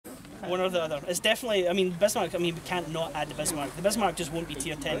One or the other. It's definitely, I mean, Bismarck, I mean, we can't not add the Bismarck. The Bismarck just won't be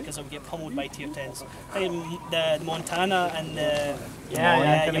tier 10 because it'll get pummeled by tier 10s. I think the Montana and the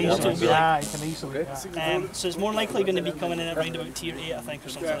Yamato will be like... it can easily. So it's more likely going to be coming in at around about tier 8, I think, or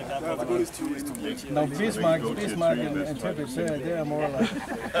something like that. Probably. Now, Bismarck and Tempest, they are more like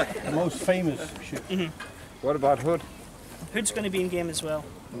the most famous ship. What about Hood? Hood's going to be in game as well.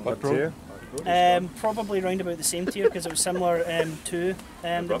 What tier? Probably around about the same tier because it was similar to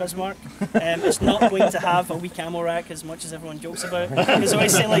the Bismarck. It's not going to have a weak ammo rack as much as everyone jokes about. Because I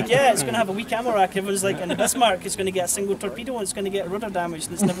always say like, yeah, it's going to have a weak ammo rack. Everyone's like, and the Bismarck is going to get a single torpedo and it's going to get rudder damage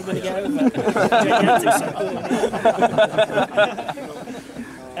and it's never going to get out of it.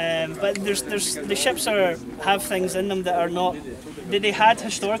 But the ships have things in them that are not. They had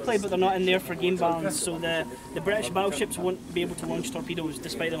historically, but they're not in there for game balance. So the British battleships won't be able to launch torpedoes,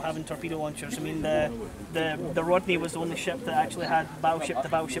 despite them having torpedo launchers. I mean, the Rodney was the only ship that actually had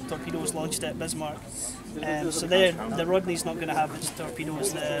battleship torpedoes launched at Bismarck. So the Rodney's not going to have its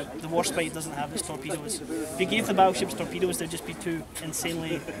torpedoes. The Warspite doesn't have its torpedoes. If you gave the battleships torpedoes, they'd just be too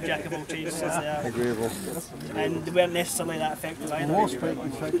insanely jack of all trades as they are. Agreeable. And they weren't necessarily that effective either. Warspite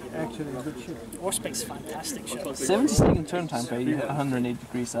is actually a good ship. Warspite's a fantastic ship. 70-second turn time for 180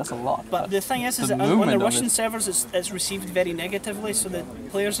 degrees, that's a lot. But the thing is that on the Russian servers it's received very negatively, so the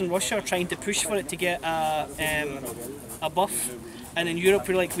players in Russia are trying to push for it to get a buff. And in Europe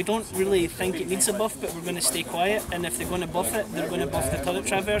we're like, we don't really think it needs a buff, but we're going to stay quiet, and if they're going to buff it, they're going to buff the turret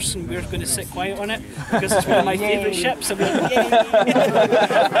traverse and we're going to sit quiet on it, because it's one of my favourite ships.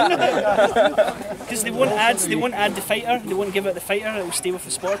 Because they won't add the fighter, they won't give it the fighter, it will stay with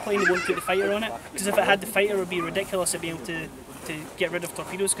the spotter plane, they won't put the fighter on it, because if it had the fighter it would be ridiculous to be able to get rid of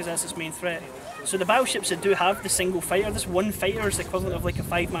torpedoes, because that's its main threat. So the battleships that do have the single fighter, this one fighter is the equivalent of like a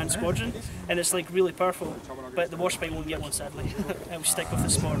 5-man squadron, and it's like really powerful. But the Warspite won't get one, sadly. It will stick with the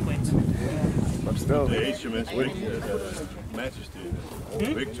spotter planes. But still, the HMS Majesty,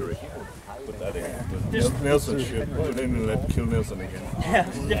 Victory. Put that in. Nelson ship. Put it in and let kill Nelson again. Yeah,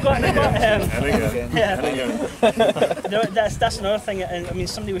 they've got that's another thing. And I mean,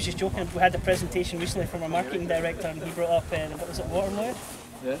 somebody was just joking. We had a presentation recently from our marketing director, and he brought up what was it, Waterloo?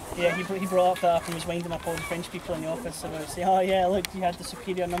 Yeah, he brought up and was winding up all the French people in the office about saying, oh yeah, look, you had the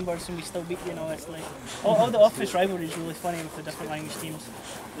superior numbers and we still beat you. You know, it's like all the office rivalry is really funny with the different language teams.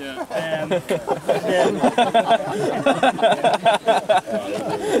 Yeah.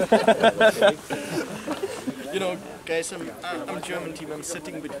 You know, guys, I'm German team. I'm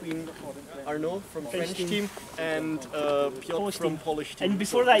sitting between Arnaud from French team and Piotr from Polish team. And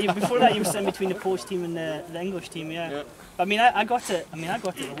before that, you were sitting between the Polish team and the English team, yeah. I mean, I got it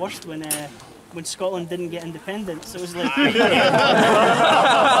the worst when Scotland didn't get independence. It was like,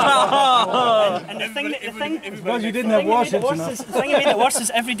 and the thing because you didn't have warships enough. The thing that made it worse is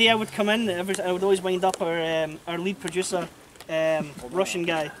every day I would come in, I would always wind up our lead producer, Russian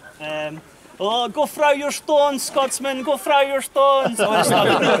guy. Oh, go throw your stones, Scotsman, go throw your stones! All this stuff.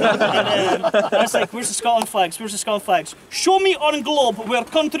 And I was like, where's the Scotland flags? Where's the Scotland flags? Show me on globe where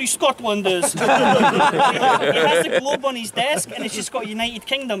country Scotland is. He has the globe on his desk and it's just got United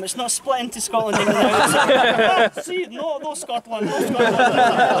Kingdom. It's not split into Scotland anymore. See, no Scotland, no Scotland.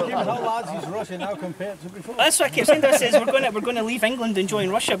 How large is Russia now compared to before? That's what I kept saying. That says we're going to leave England and join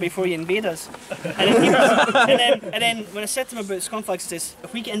Russia before you invade us. And then when I said to him about the Scotland flag, he says,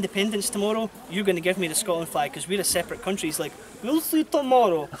 if we get independence tomorrow, you're going to give me the Scotland flag because we're a separate country. He's like, we'll see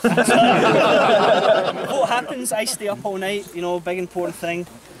tomorrow. What happens? I stay up all night, you know, big important thing.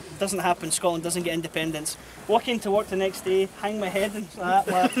 Doesn't happen. Scotland doesn't get independence. Walk into work the next day, hang my head and like,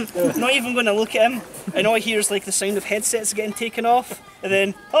 not even going to look at him, and all I hear is like the sound of headsets getting taken off, and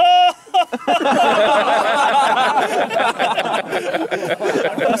then I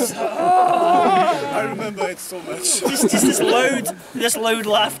remember it so much. Just this loud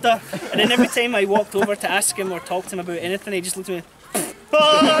laughter, and then every time I walked over to ask him or talk to him about anything, he just looked at me. You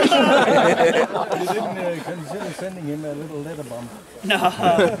didn't consider sending him a little letter bomb? No,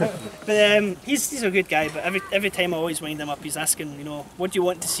 but he's a good guy. But every time I always wind him up, he's asking, you know, what do you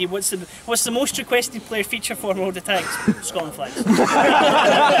want to see? What's the most requested player feature for World of Tanks? Scotland flags. It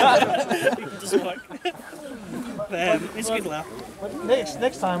doesn't work. But it's a good laugh. But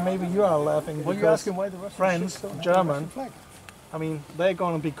next time maybe you are laughing Well, because you're asking why the Russians French, German, I mean, they're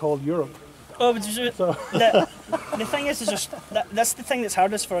going to be called Europe. Oh, but the thing is that's the thing that's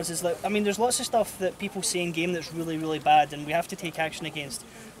hardest for us is that, I mean, there's lots of stuff that people say in game that's really, really bad and we have to take action against.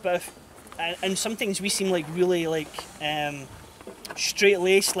 But and some things we seem like really like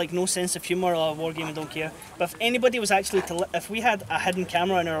straight-laced, like no sense of humour, or Wargaming don't care. But if anybody was actually if we had a hidden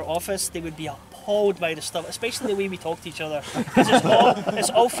camera in our office, they would be appalled. appalled by the stuff, especially the way we talk to each other. Because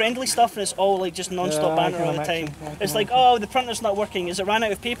it's all friendly stuff and it's all like just non-stop banter all the time. It's like, oh, the printer's not working. Is it ran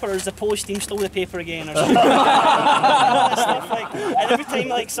out of paper, or is the Polish team stole the paper again, or something? Stuff like, and every time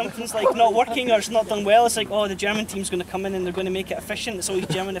like something's like not working or it's not done well, it's like, oh, the German team's going to come in and they're going to make it efficient. It's always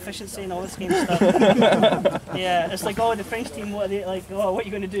German efficiency and all this kind of stuff. Yeah, it's like, oh, the French team, what are they like? Oh, what are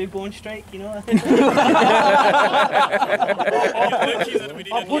you going to do? Go on strike, you know?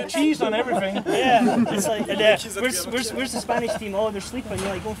 I'll put cheese on everything. Yeah, it's like, where's the Spanish team? Oh, they're sleeping. You're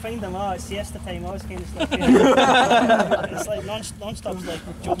like, go find them. Oh, it's siesta time. All this kind of stuff. Yeah. It's like non-stop like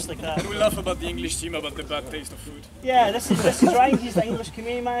jokes like that. We laugh about the English team, about the bad taste of food. Yeah, this is Ryan. He's the English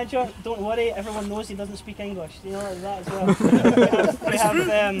community manager. Don't worry, everyone knows he doesn't speak English. You know, like that as well. we have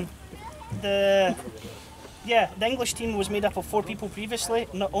the English team was made up of 4 people previously.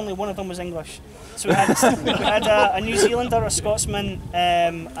 Not only one of them was English. So we had a New Zealander, a Scotsman,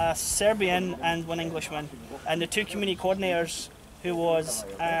 a Serbian, and 1 Englishman. And the 2 community coordinators, who was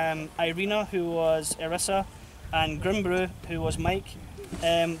Irina, who was Erissa, and Grimbrew, who was Mike.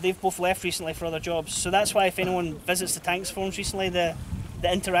 They've both left recently for other jobs. So that's why if anyone visits the tanks forums recently, the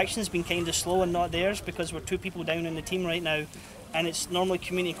interaction's been kind of slow and not theirs, because we're 2 people down in the team right now. And it's normally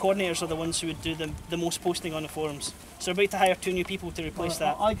community coordinators are the ones who would do the most posting on the forums. So we're about to hire 2 new people to replace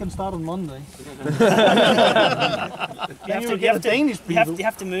that. I can start on Monday. You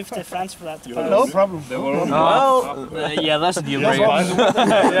have to move to France for that to pass. No problem. Yeah, that's a deal breaker.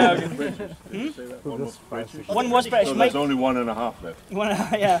 One was British. So there's only 1.5 left.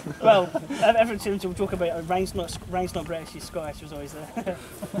 Yeah. Well, everyone seems to joke about Ryan's not British, he's Scottish. He was always there.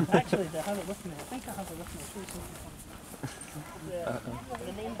 Actually, they have it with me. I think I have it with me.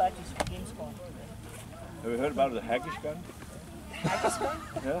 The name badges for Gamescom. Have you heard about the Haggish gun? Haggis gun?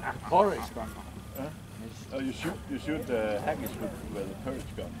 Yeah. Porridge gun. Oh, you shoot the haggis with a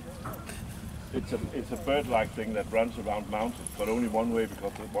porridge gun. It's a bird-like thing that runs around mountains, but only one way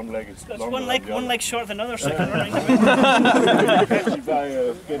because one leg is longer One leg shorter than the other, so I can run around. You catch it by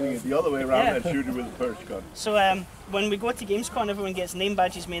getting it the other way around and shoot it with a porridge gun. So when we go to Gamescom, everyone gets name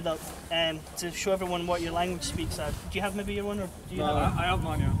badges made up to show everyone what your language speaks. Do you have maybe your one, or do you? I have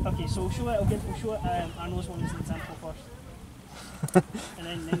mine, yeah. Okay, so we'll show it. We'll show it. Arno's one as an example first,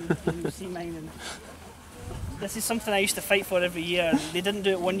 and then you'll see mine. And this is something I used to fight for every year. They didn't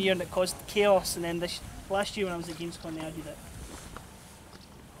do it one year, and it caused chaos. And then last year when I was at Gamescom, they added it.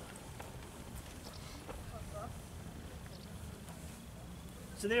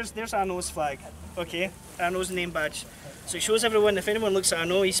 So there's Arno's flag, okay? Arno's name badge. So it shows everyone, if anyone looks at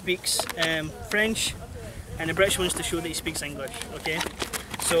Arno, he speaks French, and the British wants to show that he speaks English, okay?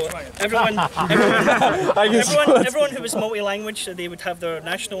 So everyone who was multi-language, so they would have their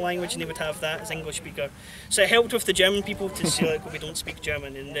national language and they would have that as English speaker. So it helped with the German people to say like, we don't speak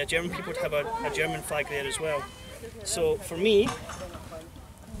German, and the German people would have a German flag there as well. So for me,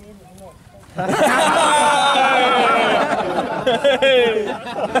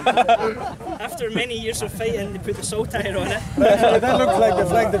 after many years of fighting, they put the saltire on it. That looks like the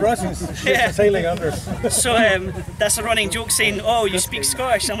flag the Russians sailing under. So that's a running joke saying, oh, you speak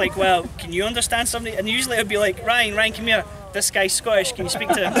Scottish. I'm like, well, can you understand something? And usually I'd be like, Ryan, come here. This guy's Scottish, can you speak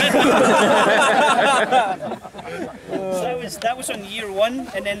to him? So that was on year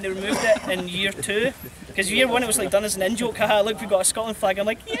 1, and then they removed it in year 2. Because year 1 it was like done as an in-joke, haha, look, we've got a Scotland flag. I'm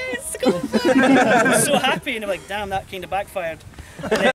like, yes, Scotland flag! I was so happy, and I'm like, damn, that kind of backfired.